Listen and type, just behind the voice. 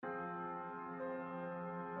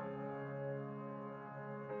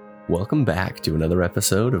Welcome back to another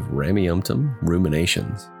episode of Ramyumptum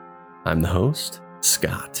Ruminations. I'm the host,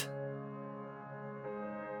 Scott.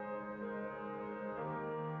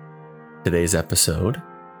 Today's episode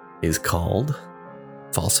is called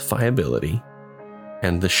Falsifiability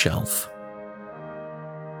and the Shelf.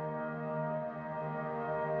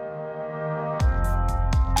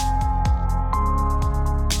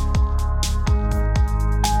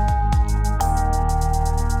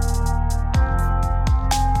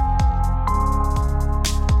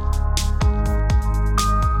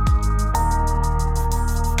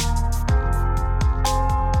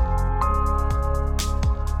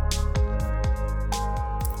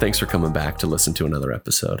 Thanks for coming back to listen to another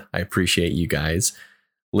episode. I appreciate you guys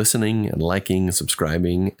listening and liking, and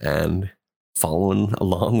subscribing, and following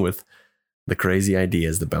along with the crazy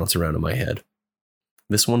ideas that bounce around in my head.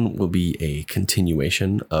 This one will be a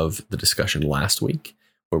continuation of the discussion last week,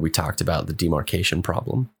 where we talked about the demarcation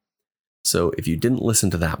problem. So if you didn't listen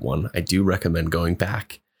to that one, I do recommend going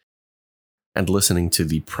back and listening to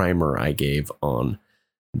the primer I gave on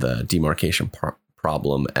the demarcation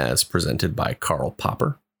problem as presented by Karl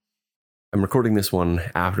Popper. I'm recording this one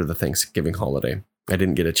after the Thanksgiving holiday. I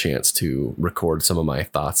didn't get a chance to record some of my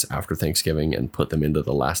thoughts after Thanksgiving and put them into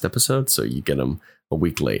the last episode, so you get them a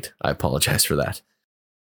week late. I apologize for that.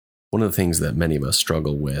 One of the things that many of us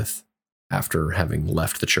struggle with after having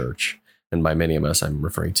left the church, and by many of us, I'm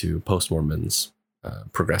referring to post-Mormons,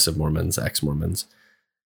 progressive Mormons, ex-Mormons,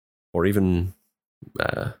 or even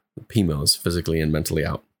PMOs, physically and mentally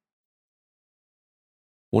out.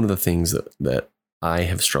 One of the things that I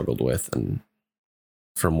have struggled with, and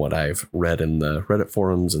from what I've read in the Reddit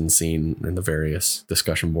forums and seen in the various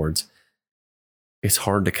discussion boards, it's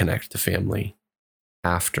hard to connect to family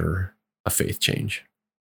after a faith change.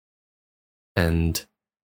 And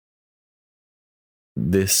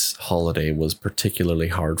this holiday was particularly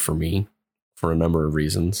hard for me for a number of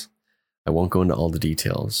reasons. I won't go into all the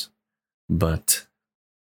details, but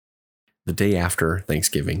the day after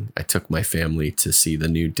Thanksgiving, I took my family to see the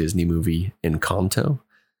new Disney movie Encanto.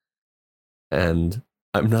 And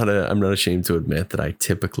I'm not ashamed to admit that I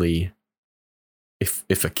typically,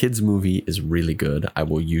 if a kid's movie is really good, I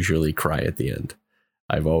will usually cry at the end.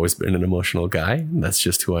 I've always been an emotional guy, and that's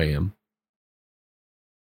just who I am.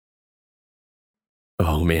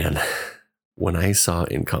 Oh man, when I saw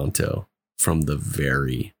Encanto from the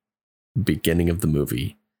very beginning of the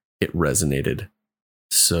movie, it resonated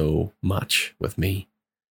so much with me.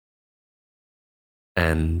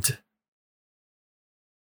 And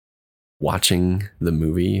watching the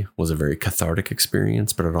movie was a very cathartic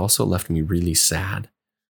experience, but it also left me really sad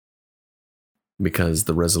because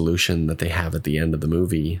the resolution that they have at the end of the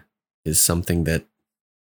movie is something that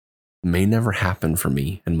may never happen for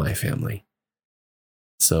me and my family.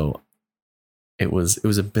 So it was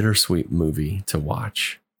a bittersweet movie to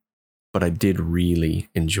watch, but I did really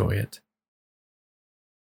enjoy it.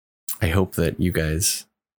 I hope that you guys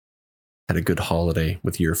had a good holiday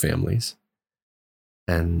with your families.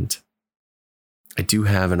 And I do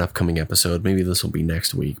have an upcoming episode. Maybe this will be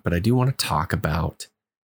next week, but I do want to talk about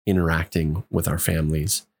interacting with our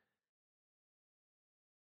families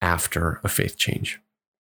after a faith change.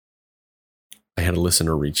 I had a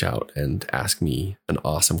listener reach out and ask me an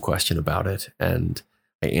awesome question about it, and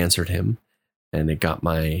I answered him, and it got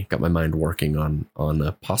my mind working on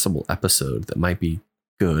a possible episode that might be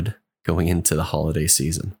good going into the holiday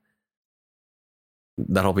season.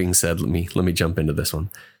 That all being said, let me jump into this one.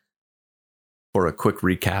 For a quick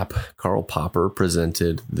recap, Karl Popper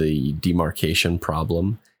presented the demarcation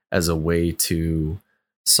problem as a way to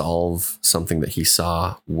solve something that he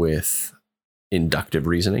saw with inductive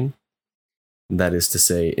reasoning. That is to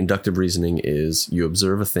say, inductive reasoning is you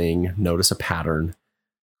observe a thing, notice a pattern,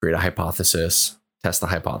 create a hypothesis, test the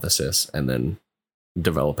hypothesis, and then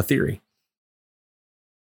develop a theory.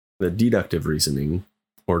 The deductive reasoning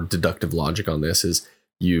or deductive logic on this is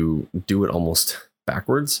you do it almost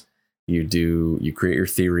backwards. You create your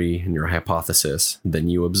theory and your hypothesis, then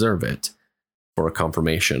you observe it for a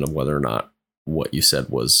confirmation of whether or not what you said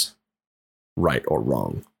was right or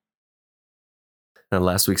wrong. Now,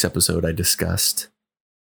 last week's episode, I discussed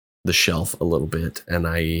the shelf a little bit, and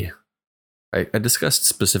I discussed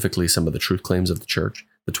specifically some of the truth claims of the church,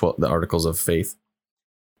 the articles of faith,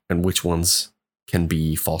 and which ones can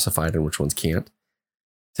be falsified and which ones can't.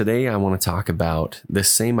 Today, I want to talk about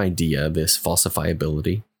this same idea, this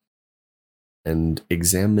falsifiability, and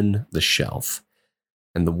examine the shelf.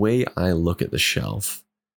 And the way I look at the shelf,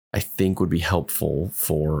 I think would be helpful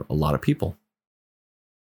for a lot of people.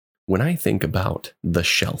 When I think about the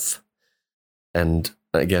shelf, and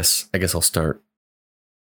I guess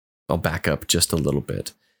I'll back up just a little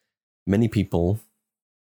bit. Many people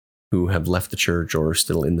who have left the church or are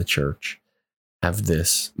still in the church have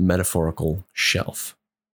this metaphorical shelf.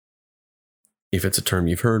 If it's a term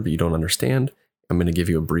you've heard but you don't understand, I'm going to give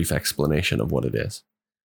you a brief explanation of what it is.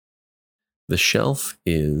 The shelf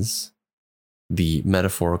is the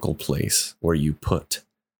metaphorical place where you put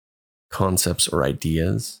concepts or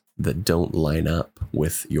ideas that don't line up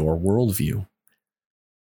with your worldview.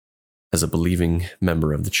 As a believing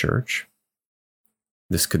member of the church,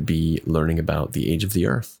 this could be learning about the age of the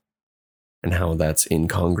earth and how that's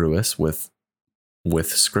incongruous with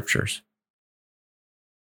scriptures.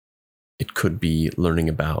 It could be learning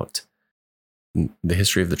about the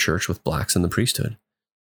history of the church with blacks in the priesthood.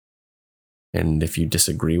 And if you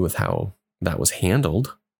disagree with how that was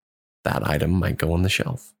handled, that item might go on the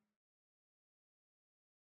shelf.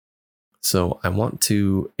 So I want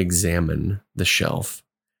to examine the shelf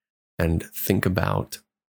and think about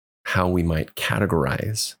how we might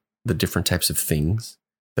categorize the different types of things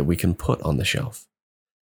that we can put on the shelf.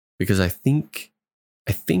 Because I think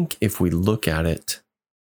if we look at it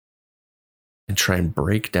and try and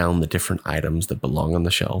break down the different items that belong on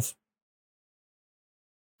the shelf,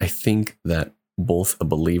 I think that both a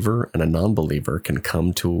believer and a non-believer can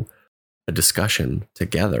come to a discussion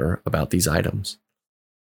together about these items.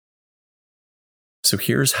 So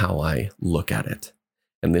here's how I look at it.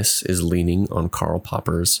 And this is leaning on Karl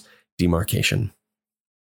Popper's demarcation.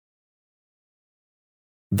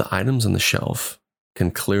 The items on the shelf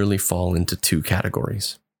can clearly fall into two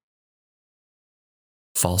categories: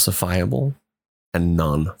 falsifiable and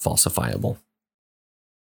non-falsifiable.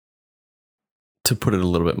 To put it a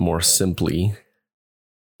little bit more simply,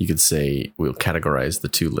 you could say we'll categorize the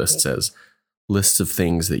two lists as lists of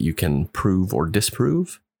things that you can prove or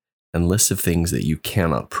disprove, and lists of things that you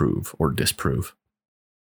cannot prove or disprove.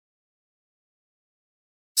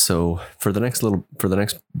 So for the next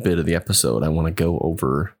bit of the episode, I want to go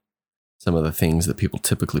over some of the things that people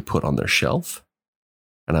typically put on their shelf,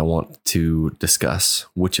 and I want to discuss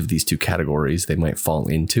which of these two categories they might fall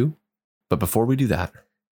into. But before we do that,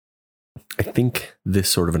 I think this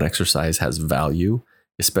sort of an exercise has value,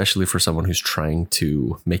 especially for someone who's trying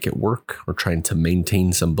to make it work or trying to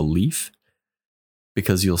maintain some belief,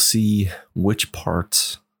 because you'll see which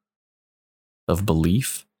parts of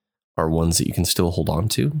belief are ones that you can still hold on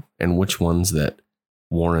to and which ones that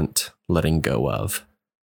warrant letting go of.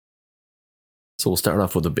 So we'll start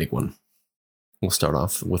off with a big one. We'll start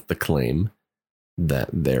off with the claim that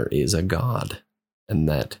there is a God and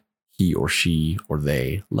that he or she or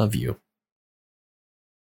they love you.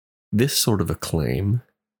 This sort of a claim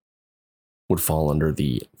would fall under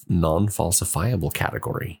the non-falsifiable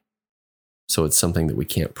category. So it's something that we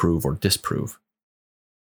can't prove or disprove.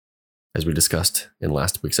 As we discussed in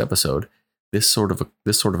last week's episode, this sort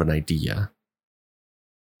of an idea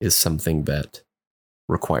is something that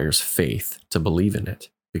requires faith to believe in it,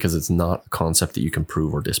 because it's not a concept that you can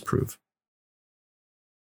prove or disprove.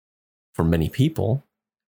 For many people,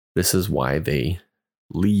 this is why they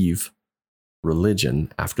leave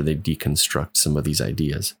religion after they deconstruct some of these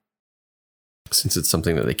ideas. Since it's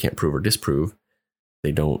something that they can't prove or disprove,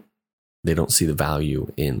 they don't see the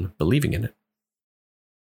value in believing in it.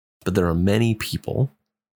 But there are many people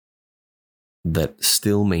that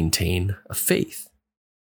still maintain a faith.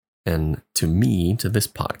 And to me, to this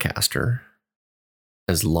podcaster,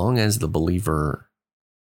 as long as the believer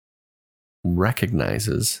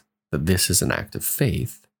recognizes that this is an act of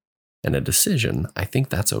faith and a decision, I think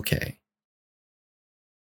that's okay.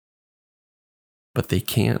 But they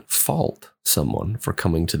can't fault someone for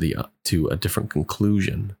coming to a different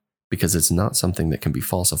conclusion, because it's not something that can be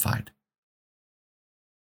falsified.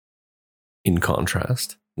 In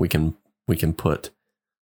contrast, we can put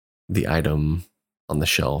the item on the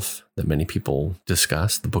shelf that many people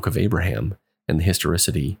discuss, the Book of Abraham, and the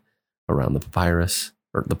historicity around the papyrus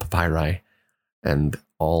or the papyri, and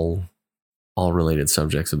all related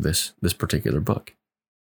subjects of this particular book.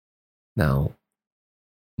 Now,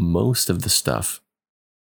 most of the stuff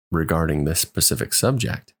regarding this specific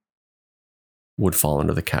subject would fall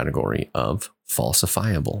under the category of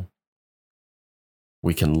falsifiable.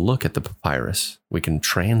 We can look at the papyrus, we can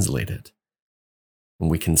translate it, and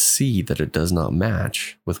we can see that it does not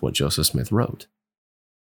match with what Joseph Smith wrote.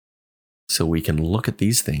 So we can look at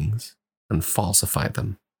these things and falsify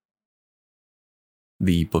them.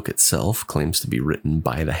 The book itself claims to be written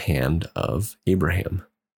by the hand of Abraham.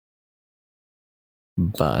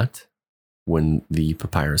 But when the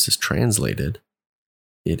papyrus is translated,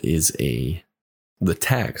 it is the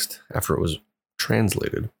text, after it was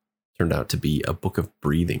translated, turned out to be a book of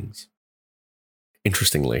breathings.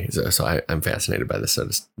 Interestingly, so I'm fascinated by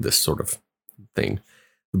this sort of thing.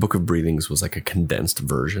 The Book of Breathings was like a condensed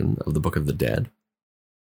version of the Book of the Dead.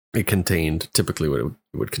 It contained typically what it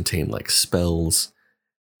would contain, like spells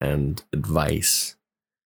and advice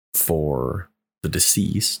for the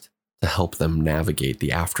deceased to help them navigate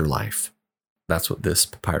the afterlife. That's what this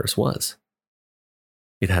papyrus was.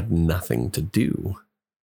 It had nothing to do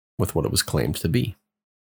with what it was claimed to be.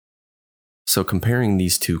 So comparing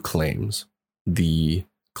these two claims, the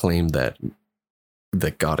claim that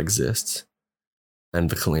God exists and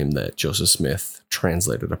the claim that Joseph Smith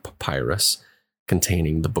translated a papyrus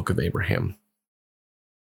containing the Book of Abraham,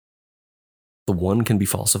 the one can be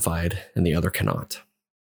falsified and the other cannot.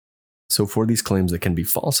 So for these claims that can be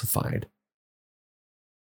falsified,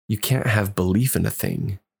 you can't have belief in a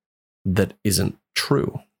thing that isn't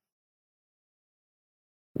true.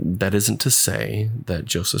 That isn't to say that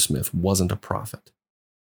Joseph Smith wasn't a prophet.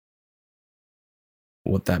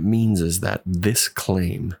 What that means is that this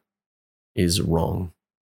claim is wrong.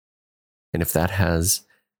 And if that has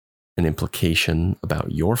an implication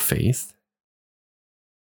about your faith,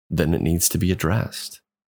 then it needs to be addressed.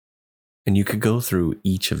 And you could go through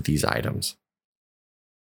each of these items.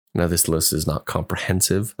 Now, this list is not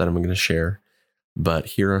comprehensive that I'm going to share, but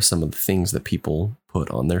here are some of the things that people put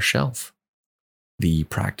on their shelf. The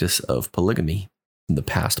practice of polygamy, the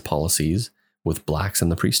past policies with blacks in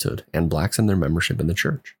the priesthood and blacks in their membership in the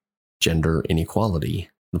church, gender inequality,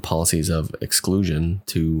 the policies of exclusion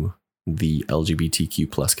to the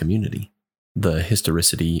LGBTQ plus community, the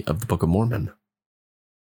historicity of the Book of Mormon,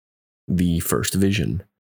 the first vision.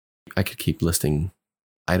 I could keep listing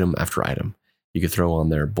item after item. You could throw on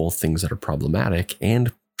there both things that are problematic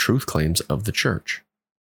and truth claims of the church.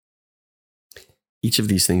 Each of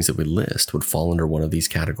these things that we list would fall under one of these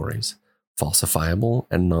categories: falsifiable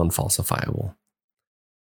and non-falsifiable.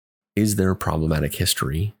 Is there a problematic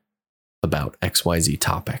history about XYZ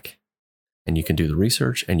topic? And you can do the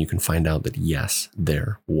research and you can find out that yes,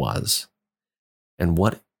 there was. And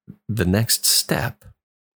what the next step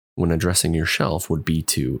when addressing your shelf would be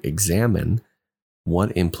to examine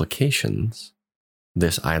what implications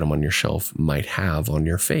this item on your shelf might have on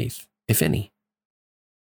your faith, if any.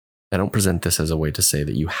 I don't present this as a way to say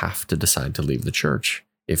that you have to decide to leave the church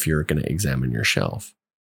if you're going to examine your shelf.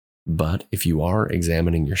 But if you are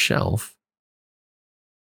examining your shelf,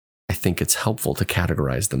 I think it's helpful to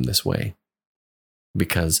categorize them this way.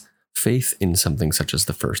 Because faith in something such as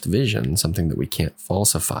the first vision, something that we can't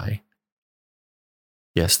falsify,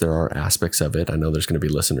 yes, there are aspects of it. I know there's going to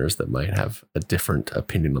be listeners that might have a different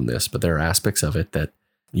opinion on this, but there are aspects of it that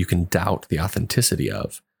you can doubt the authenticity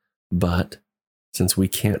of. But since we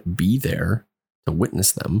can't be there to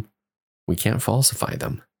witness them, we can't falsify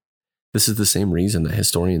them. This is the same reason that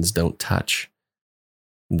historians don't touch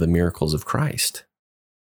the miracles of Christ.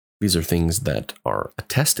 These are things that are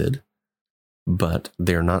attested, but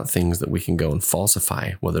they're not things that we can go and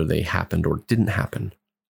falsify, whether they happened or didn't happen.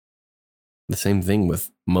 The same thing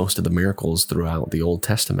with most of the miracles throughout the Old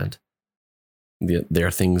Testament. There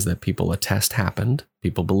are things that people attest happened,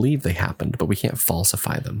 people believe they happened, but we can't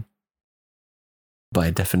falsify them. By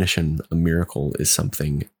definition, a miracle is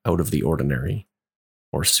something out of the ordinary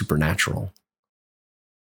or supernatural.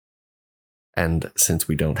 And since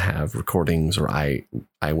we don't have recordings or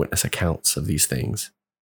eyewitness accounts of these things,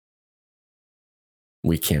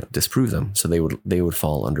 we can't disprove them. So they would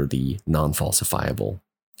fall under the non-falsifiable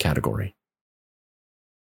category.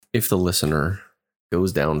 If the listener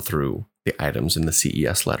goes down through the items in the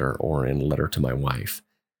CES letter or in Letter to My Wife,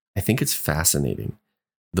 I think it's fascinating.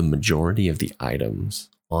 The majority of the items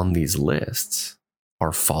on these lists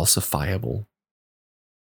are falsifiable.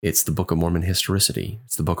 It's the Book of Mormon historicity.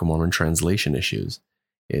 It's the Book of Mormon translation issues.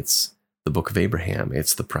 It's the Book of Abraham.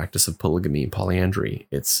 It's the practice of polygamy and polyandry.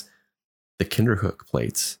 It's the Kinderhook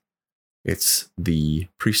plates. It's the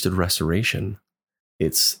priesthood restoration.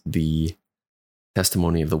 It's the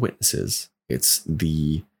testimony of the witnesses. It's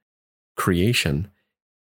the creation.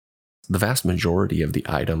 The vast majority of the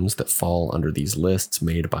items that fall under these lists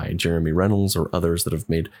made by Jeremy Reynolds or others that have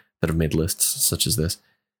made lists such as this,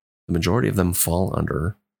 the majority of them fall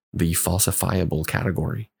under the falsifiable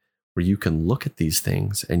category, where you can look at these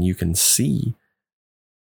things and you can see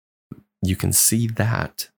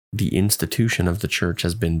that the institution of the church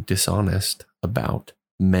has been dishonest about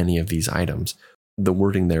many of these items. The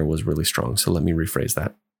wording there was really strong, so let me rephrase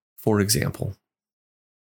that. For example,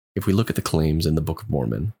 if we look at the claims in the Book of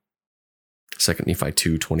Mormon, 2 Nephi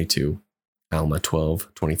 2:22, Alma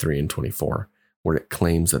 12:23 and 24, where it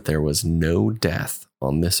claims that there was no death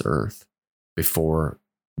on this earth before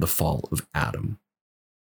the fall of Adam.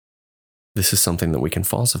 This is something that we can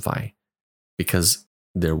falsify because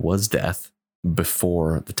there was death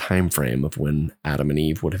before the time frame of when Adam and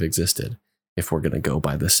Eve would have existed, if we're going to go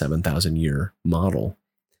by the 7,000 year model.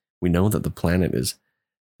 We know that the planet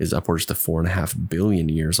is upwards to 4.5 billion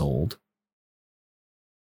years old.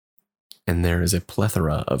 And there is a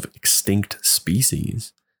plethora of extinct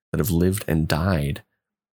species that have lived and died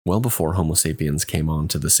well before Homo sapiens came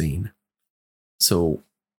onto the scene. So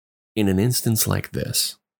in an instance like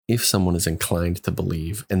this, if someone is inclined to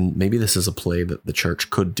believe, and maybe this is a play that the church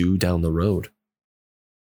could do down the road,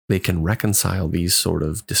 they can reconcile these sort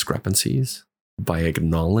of discrepancies by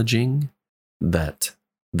acknowledging that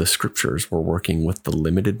the scriptures were working with the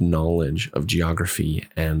limited knowledge of geography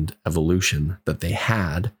and evolution that they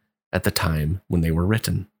had at the time when they were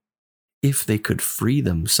written. If they could free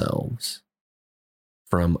themselves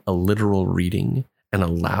from a literal reading and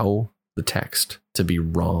allow the text to be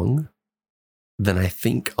wrong, then I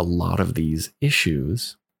think a lot of these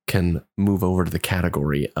issues can move over to the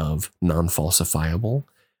category of non-falsifiable,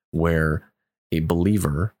 where a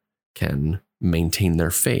believer can maintain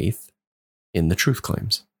their faith in the truth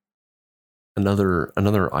claims. Another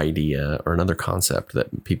idea or another concept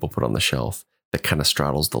that people put on the shelf that kind of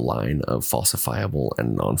straddles the line of falsifiable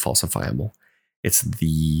and non-falsifiable, it's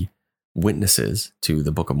the witnesses to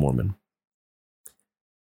the Book of Mormon.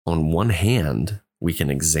 On one hand, we can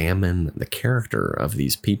examine the character of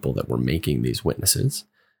these people that were making these witnesses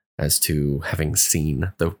as to having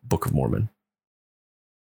seen the Book of Mormon.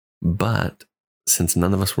 But since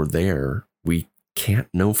none of us were there, we can't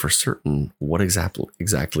know for certain what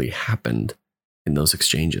exactly happened in those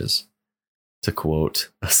exchanges. To quote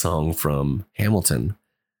a song from Hamilton,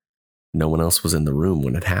 no one else was in the room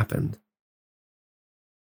when it happened.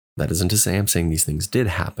 That isn't to say I'm saying these things did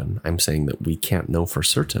happen. I'm saying that we can't know for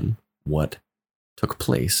certain what took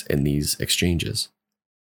place in these exchanges.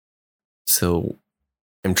 So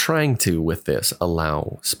I'm trying to, with this,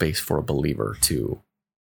 allow space for a believer to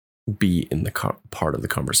be in the part of the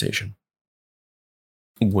conversation.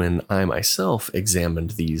 When I myself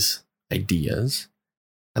examined these ideas,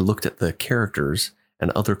 I looked at the characters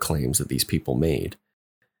and other claims that these people made,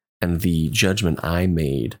 and the judgment I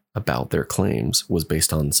made about their claims was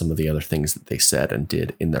based on some of the other things that they said and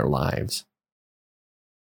did in their lives.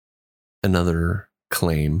 Another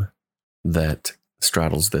claim that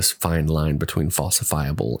straddles this fine line between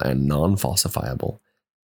falsifiable and non-falsifiable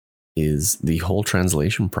is the whole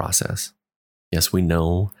translation process. Yes, we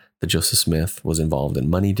know that Joseph Smith was involved in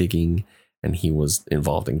money digging and he was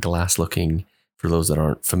involved in glass looking. For those that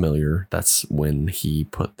aren't familiar, that's when he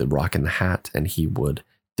put the rock in the hat and he would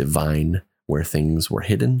divine where things were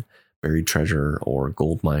hidden, buried treasure or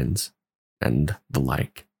gold mines and the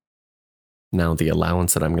like. Now, the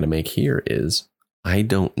allowance that I'm going to make here is I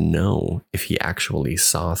don't know if he actually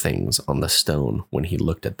saw things on the stone when he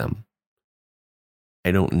looked at them.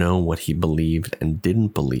 I don't know what he believed and didn't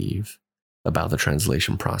believe about the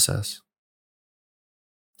translation process.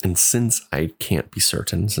 And since I can't be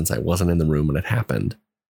certain, since I wasn't in the room when it happened,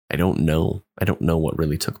 I don't know. I don't know what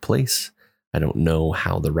really took place. I don't know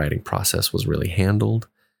how the writing process was really handled.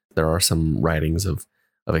 There are some writings of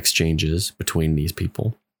exchanges between these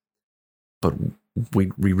people, but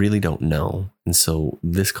we really don't know. And so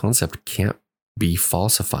this concept can't be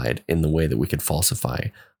falsified in the way that we could falsify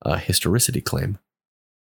a historicity claim.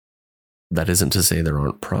 That isn't to say there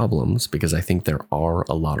aren't problems, because I think there are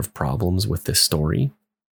a lot of problems with this story,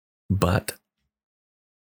 but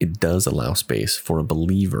it does allow space for a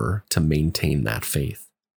believer to maintain that faith.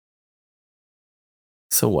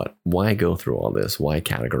 So what? Why go through all this? Why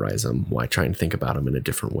categorize them? Why try and think about them in a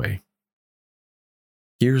different way?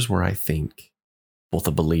 Here's where I think both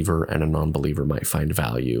a believer and a non-believer might find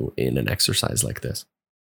value in an exercise like this.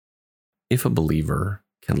 If a believer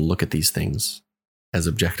can look at these things as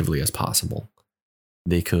objectively as possible,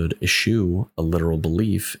 they could eschew a literal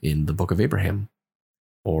belief in the Book of Abraham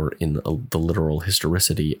or in the literal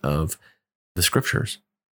historicity of the scriptures,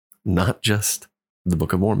 not just the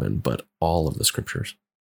Book of Mormon, but all of the scriptures,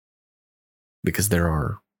 because there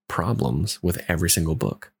are problems with every single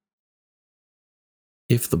book.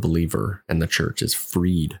 If the believer and the church is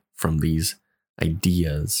freed from these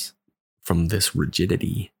ideas, from this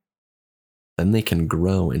rigidity, then they can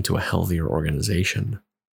grow into a healthier organization.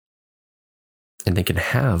 And they can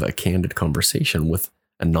have a candid conversation with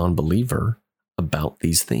a non-believer about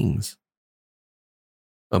these things.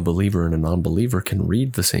 A believer and a non-believer can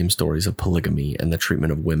read the same stories of polygamy and the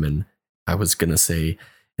treatment of women. I was going to say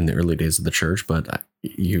in the early days of the church, but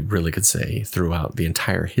you really could say throughout the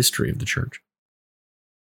entire history of the church.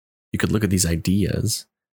 You could look at these ideas,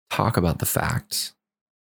 talk about the facts,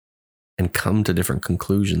 and come to different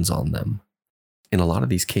conclusions on them. In a lot of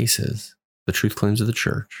these cases, The truth claims of the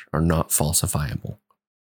church are not falsifiable.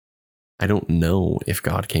 I don't know if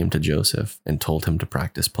God came to Joseph and told him to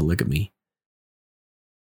practice polygamy.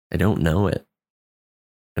 I don't know it.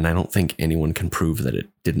 And I don't think anyone can prove that it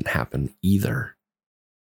didn't happen either.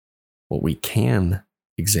 What we can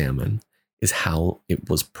examine is how it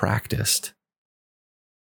was practiced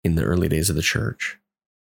in the early days of the church.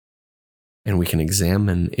 And we can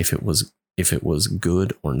examine if it was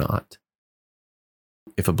good or not.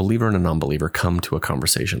 If a believer and a non-believer come to a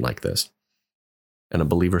conversation like this, and a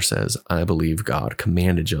believer says, I believe God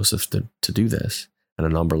commanded Joseph to do this, and a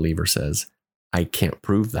non-believer says, I can't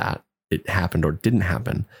prove that it happened or didn't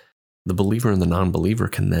happen, the believer and the non-believer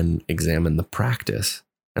can then examine the practice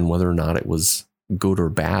and whether or not it was good or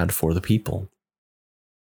bad for the people.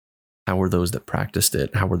 How were those that practiced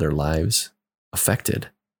it, how were their lives affected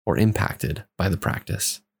or impacted by the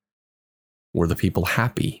practice? Were the people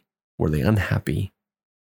happy? Were they unhappy?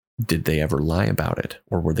 Did they ever lie about it,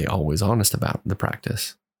 or were they always honest about the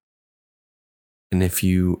practice? And if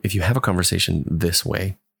you have a conversation this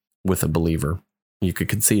way with a believer, you could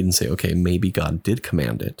concede and say, okay, maybe God did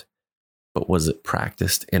command it, but was it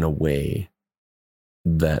practiced in a way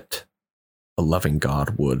that a loving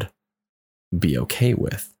God would be okay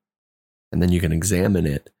with? And then you can examine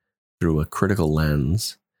it through a critical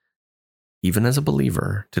lens, even as a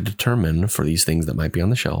believer, to determine for these things that might be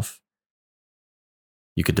on the shelf.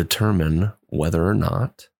 You could determine whether or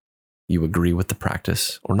not you agree with the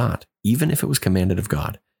practice or not. Even if it was commanded of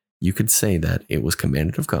God, you could say that it was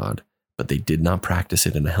commanded of God, but they did not practice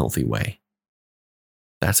it in a healthy way.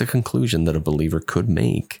 That's a conclusion that a believer could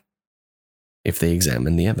make if they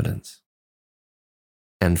examine the evidence.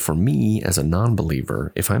 And for me, as a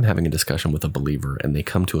non-believer, if I'm having a discussion with a believer and they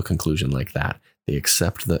come to a conclusion like that, they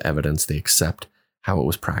accept the evidence, they accept how it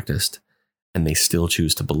was practiced, and they still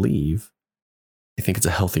choose to believe, I think it's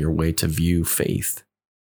a healthier way to view faith.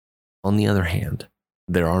 On the other hand,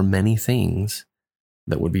 there are many things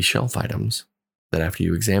that would be shelf items that after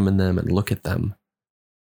you examine them and look at them,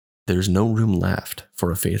 there's no room left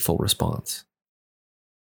for a faithful response.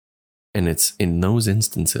 And it's in those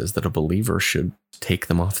instances that a believer should take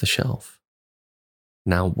them off the shelf.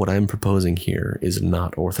 Now, what I'm proposing here is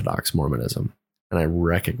not Orthodox Mormonism, and I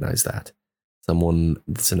recognize that. Someone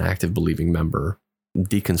that's an active believing member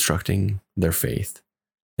deconstructing their faith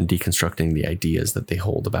and deconstructing the ideas that they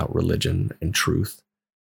hold about religion and truth.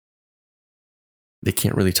 They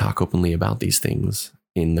can't really talk openly about these things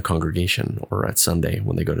in the congregation or at Sunday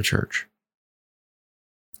when they go to church.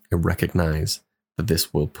 I recognize that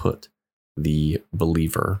this will put the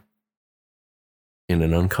believer in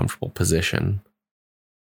an uncomfortable position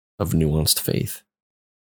of nuanced faith.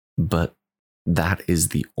 But that is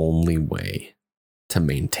the only way to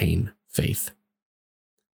maintain faith.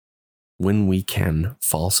 When we can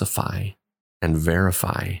falsify and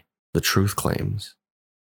verify the truth claims,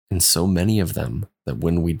 and so many of them that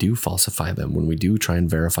when we do falsify them, when we do try and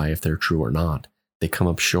verify if they're true or not, they come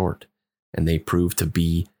up short and they prove to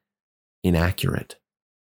be inaccurate.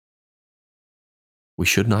 We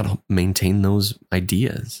should not maintain those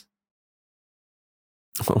ideas.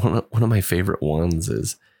 One of my favorite ones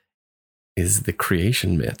is the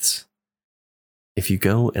creation myths. If you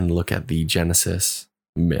go and look at the Genesis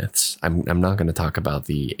myths, I'm not going to talk about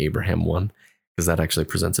the Abraham one because that actually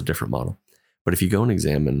presents a different model. But if you go and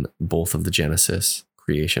examine both of the Genesis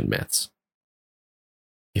creation myths,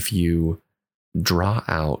 if you draw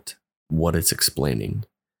out what it's explaining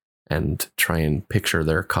and try and picture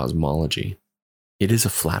their cosmology, it is a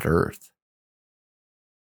flat earth,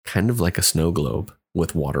 kind of like a snow globe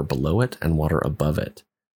with water below it and water above it.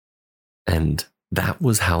 And that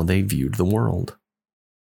was how they viewed the world.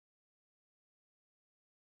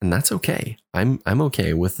 And that's okay. I'm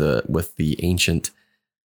okay with the ancient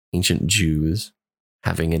Jews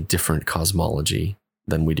having a different cosmology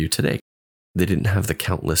than we do today. They didn't have the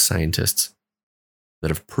countless scientists that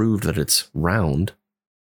have proved that it's round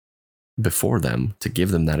before them to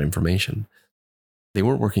give them that information. They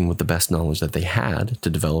weren't working with the best knowledge that they had to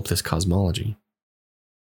develop this cosmology.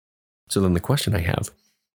 So then the question I have,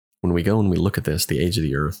 when we go and we look at this, the age of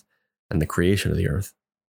the earth and the creation of the earth,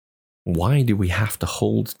 why do we have to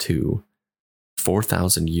hold to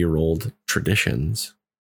 4,000-year-old traditions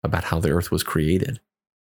about how the earth was created,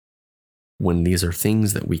 when these are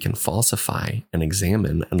things that we can falsify and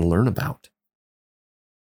examine and learn about?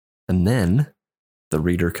 And then the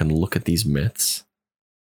reader can look at these myths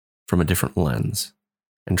from a different lens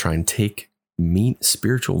and try and take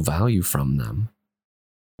spiritual value from them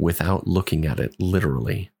without looking at it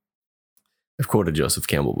literally. I've quoted Joseph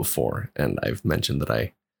Campbell before, and I've mentioned that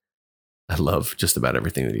I love just about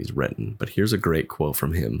everything that he's written, but here's a great quote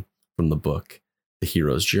from him from the book, The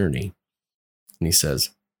Hero's Journey. And he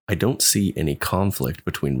says, I don't see any conflict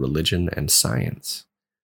between religion and science.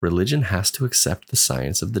 Religion has to accept the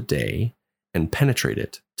science of the day and penetrate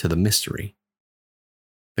it to the mystery.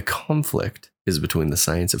 The conflict is between the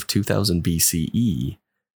science of 2000 BCE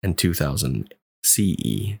and 2000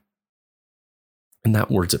 CE. And that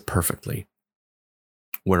words it perfectly.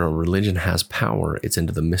 Where a religion has power, it's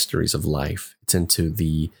into the mysteries of life. It's into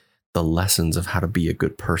the lessons of how to be a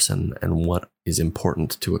good person and what is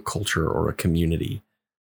important to a culture or a community.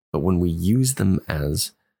 But when we use them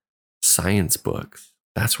as science books,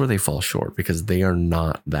 that's where they fall short, because they are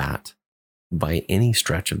not that by any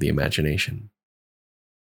stretch of the imagination.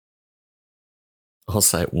 I'll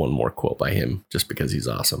cite one more quote by him just because he's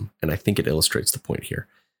awesome, and I think it illustrates the point here.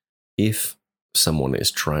 If someone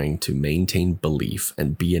is trying to maintain belief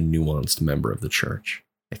and be a nuanced member of the church,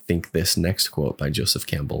 I think this next quote by Joseph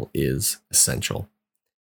Campbell is essential.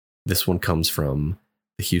 This one comes from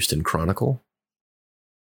the Houston Chronicle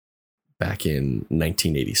back in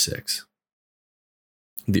 1986.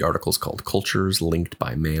 The article is called Cultures Linked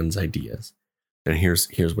by Man's Ideas. And here's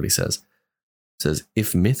what he says. It says,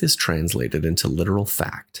 if myth is translated into literal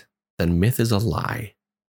fact, then myth is a lie.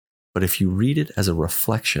 But if you read it as a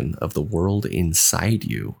reflection of the world inside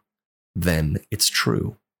you, then it's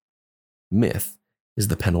true. Myth is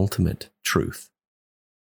the penultimate truth.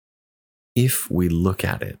 If we look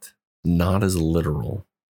at it not as literal,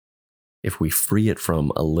 if we free it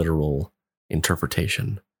from a literal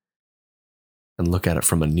interpretation and look at it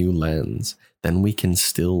from a new lens, then we can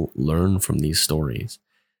still learn from these stories.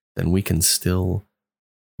 Then we can still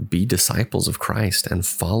be disciples of Christ and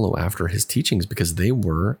follow after his teachings because they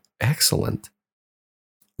were excellent.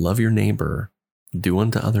 Love your neighbor, do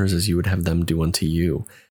unto others as you would have them do unto you,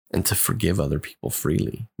 and to forgive other people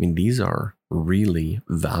freely. I mean, these are really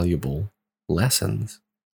valuable lessons.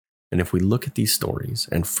 And if we look at these stories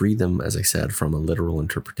and free them, as I said, from a literal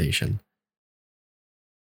interpretation,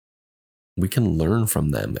 we can learn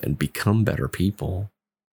from them and become better people.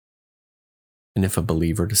 And if a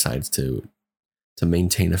believer decides to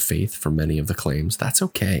maintain a faith for many of the claims, that's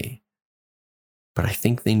okay. But I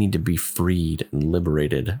think they need to be freed and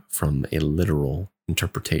liberated from a literal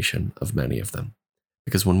interpretation of many of them.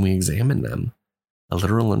 Because when we examine them, a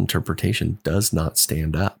literal interpretation does not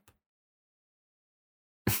stand up.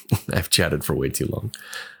 I've chatted for way too long.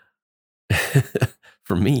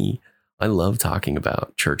 For me, I love talking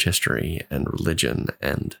about church history and religion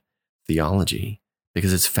and theology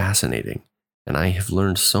because it's fascinating. And I have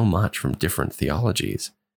learned so much from different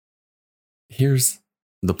theologies. Here's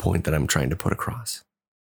the point that I'm trying to put across.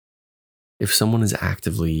 If someone is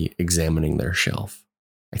actively examining their shelf,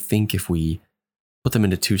 I think if we put them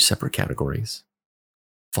into two separate categories,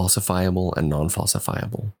 falsifiable and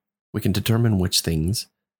non-falsifiable, we can determine which things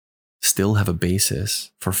still have a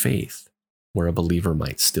basis for faith, where a believer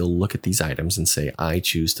might still look at these items and say, I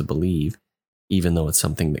choose to believe, even though it's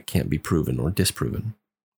something that can't be proven or disproven.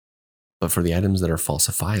 But for the items that are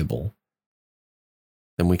falsifiable,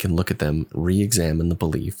 then we can look at them, re-examine the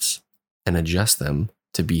beliefs, and adjust them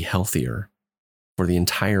to be healthier for the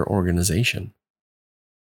entire organization.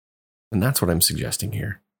 And that's what I'm suggesting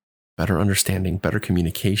here. Better understanding, better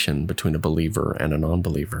communication between a believer and a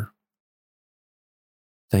non-believer.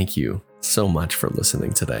 Thank you so much for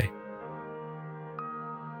listening today.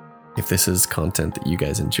 If this is content that you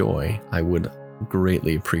guys enjoy, I would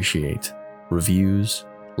greatly appreciate reviews,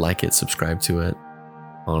 like it, subscribe to it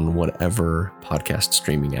on whatever podcast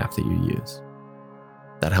streaming app that you use.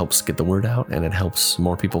 That helps get the word out and it helps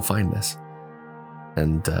more people find this.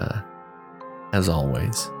 And as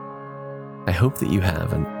always, I hope that you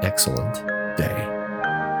have an excellent day.